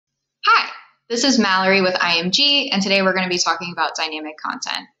This is Mallory with IMG, and today we're going to be talking about dynamic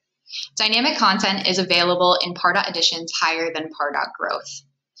content. Dynamic content is available in Pardot editions higher than Pardot Growth.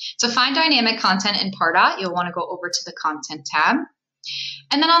 To find dynamic content in Pardot, you'll want to go over to the Content tab.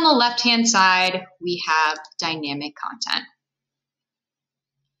 And then on the left-hand side, we have dynamic content.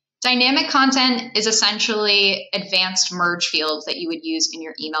 Dynamic content is essentially advanced merge fields that you would use in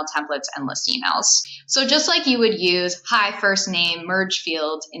your email templates and list emails. So just like you would use hi, first name, merge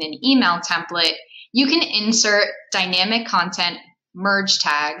fields in an email template, you can insert dynamic content merge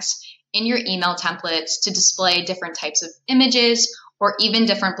tags in your email templates to display different types of images or even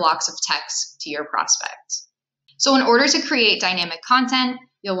different blocks of text to your prospect. So in order to create dynamic content,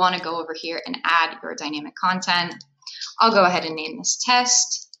 you'll want to go over here and add your dynamic content. I'll go ahead and name this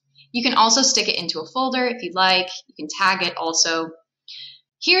test. You can also stick it into a folder if you'd like. You can tag it also.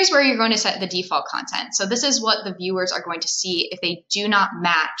 Here's where you're going to set the default content. So this is what the viewers are going to see if they do not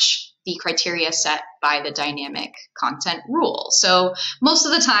match the criteria set by the dynamic content rule. So most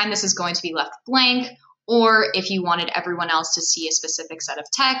of the time this is going to be left blank, or if you wanted everyone else to see a specific set of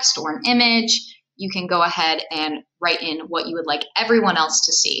text or an image, you can go ahead and write in what you would like everyone else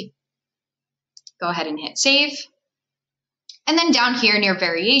to see. Go ahead and hit save. And then down here near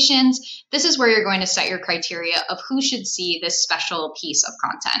variations, this is where you're going to set your criteria of who should see this special piece of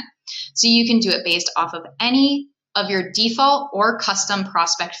content. So you can do it based off of any of your default or custom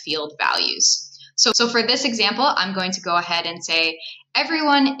prospect field values. So for this example, I'm going to go ahead and say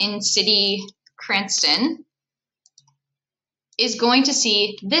everyone in city Cranston is going to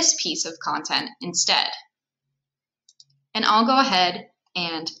see this piece of content instead. And I'll go ahead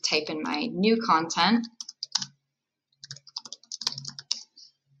and type in my new content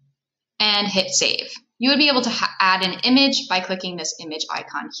and hit save. You would be able to add an image by clicking this image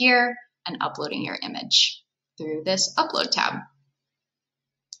icon here and uploading your image through this upload tab.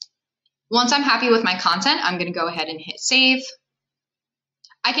 Once I'm happy with my content, I'm going to go ahead and hit save.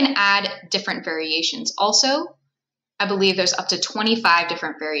 I can add different variations also. I believe there's up to 25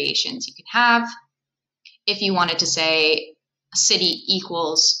 different variations you can have. If you wanted to say city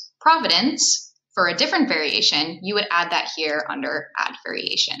equals Providence for a different variation, you would add that here under add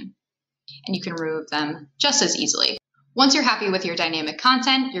variation. And you can remove them just as easily. Once you're happy with your dynamic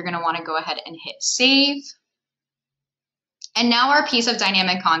content, you're going to want to go ahead and hit save. And now our piece of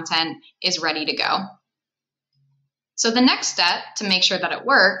dynamic content is ready to go. So the next step to make sure that it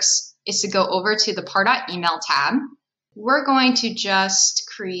works is to go over to the Pardot email tab. We're going to just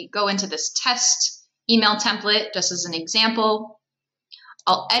go into this test email template just as an example.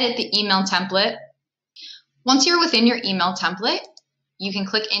 I'll edit the email template. Once you're within your email template, you can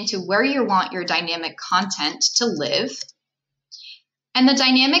click into where you want your dynamic content to live. And the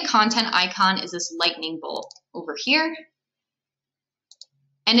dynamic content icon is this lightning bolt over here.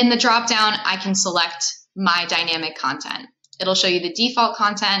 And in the drop-down, I can select my dynamic content. It'll show you the default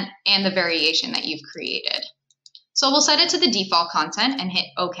content and the variation that you've created. So we'll set it to the default content and hit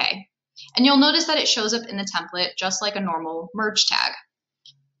OK. And you'll notice that it shows up in the template just like a normal merge tag.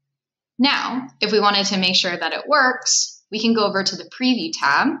 Now, if we wanted to make sure that it works, we can go over to the preview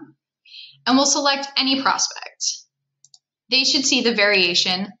tab and we'll select any prospect. They should see the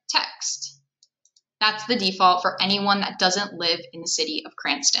variation text. That's the default for anyone that doesn't live in the city of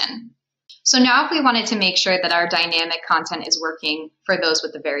Cranston. So now if we wanted to make sure that our dynamic content is working for those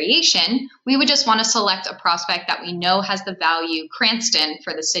with the variation, we would just want to select a prospect that we know has the value Cranston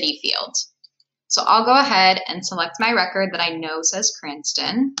for the city field. So I'll go ahead and select my record that I know says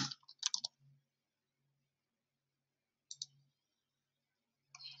Cranston.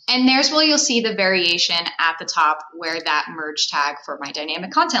 And there's where you'll see the variation at the top where that merge tag for my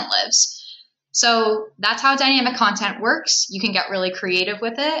dynamic content lives. So that's how dynamic content works. You can get really creative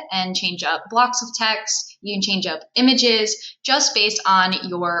with it and change up blocks of text. You can change up images just based on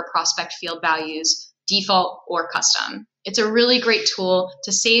your prospect field values, default or custom. It's a really great tool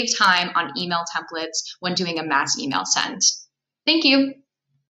to save time on email templates when doing a mass email send. Thank you.